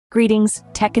Greetings,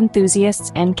 tech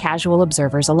enthusiasts and casual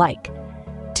observers alike.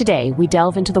 Today, we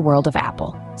delve into the world of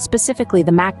Apple, specifically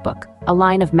the MacBook, a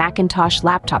line of Macintosh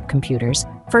laptop computers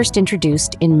first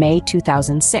introduced in May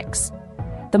 2006.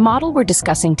 The model we're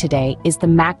discussing today is the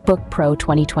MacBook Pro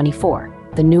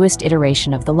 2024, the newest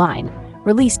iteration of the line,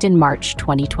 released in March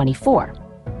 2024.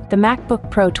 The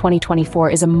MacBook Pro 2024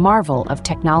 is a marvel of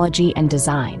technology and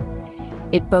design.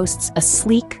 It boasts a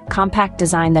sleek, compact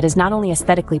design that is not only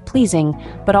aesthetically pleasing,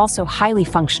 but also highly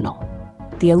functional.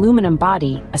 The aluminum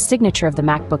body, a signature of the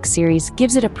MacBook series,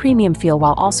 gives it a premium feel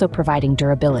while also providing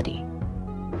durability.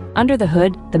 Under the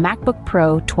hood, the MacBook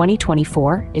Pro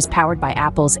 2024 is powered by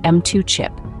Apple's M2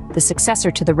 chip, the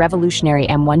successor to the revolutionary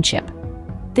M1 chip.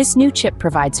 This new chip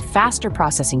provides faster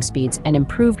processing speeds and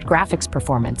improved graphics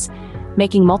performance,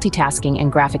 making multitasking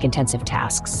and graphic-intensive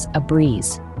tasks a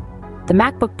breeze. The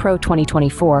MacBook Pro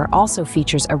 2024 also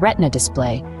features a Retina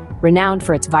display, renowned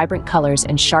for its vibrant colors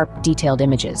and sharp, detailed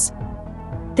images.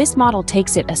 This model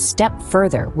takes it a step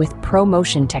further with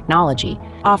ProMotion technology,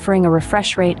 offering a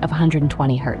refresh rate of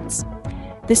 120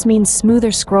 Hz. This means smoother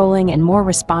scrolling and more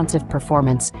responsive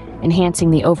performance,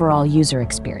 enhancing the overall user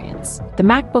experience. The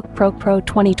MacBook Pro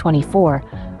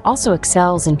 2024 also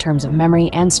excels in terms of memory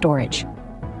and storage.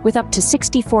 With up to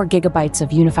 64 GB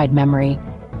of unified memory,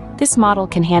 this model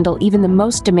can handle even the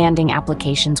most demanding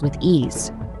applications with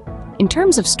ease. In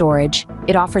terms of storage,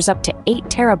 it offers up to 8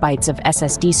 TB of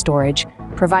SSD storage,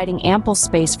 providing ample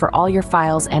space for all your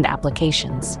files and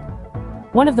applications.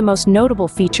 One of the most notable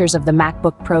features of the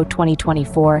MacBook Pro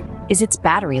 2024 is its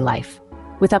battery life.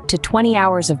 With up to 20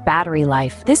 hours of battery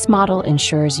life, this model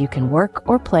ensures you can work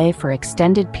or play for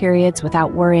extended periods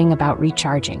without worrying about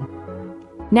recharging.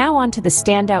 Now on to the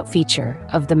standout feature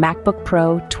of the MacBook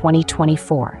Pro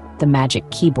 2024, the Magic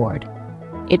Keyboard.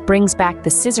 It brings back the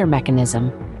scissor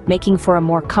mechanism, making for a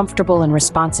more comfortable and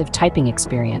responsive typing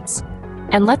experience.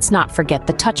 And let's not forget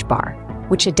the touch bar,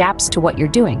 which adapts to what you're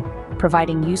doing,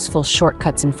 providing useful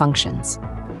shortcuts and functions.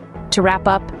 To wrap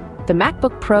up, the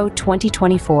MacBook Pro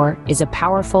 2024 is a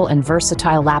powerful and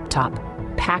versatile laptop,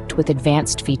 packed with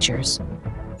advanced features.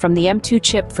 From the M2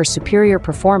 chip for superior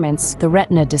performance, the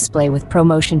Retina display with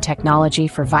ProMotion technology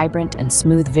for vibrant and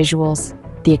smooth visuals,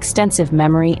 the extensive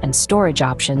memory and storage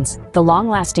options, the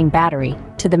long-lasting battery,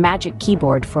 to the Magic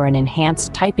Keyboard for an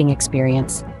enhanced typing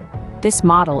experience, this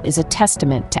model is a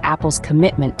testament to Apple's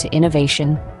commitment to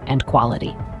innovation and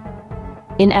quality.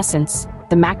 In essence,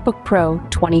 the MacBook Pro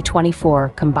 2024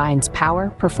 combines power,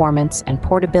 performance, and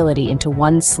portability into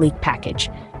one sleek package,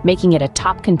 making it a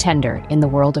top contender in the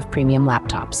world of premium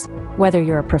laptops. Whether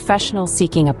you're a professional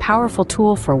seeking a powerful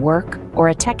tool for work or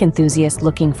a tech enthusiast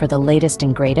looking for the latest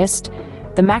and greatest,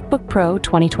 the MacBook Pro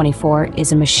 2024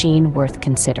 is a machine worth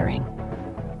considering.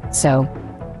 So,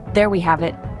 there we have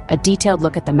it, a detailed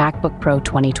look at the MacBook Pro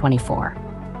 2024.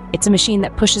 It's a machine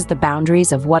that pushes the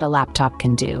boundaries of what a laptop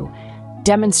can do,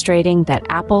 demonstrating that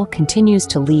Apple continues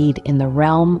to lead in the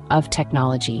realm of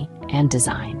technology and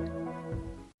design.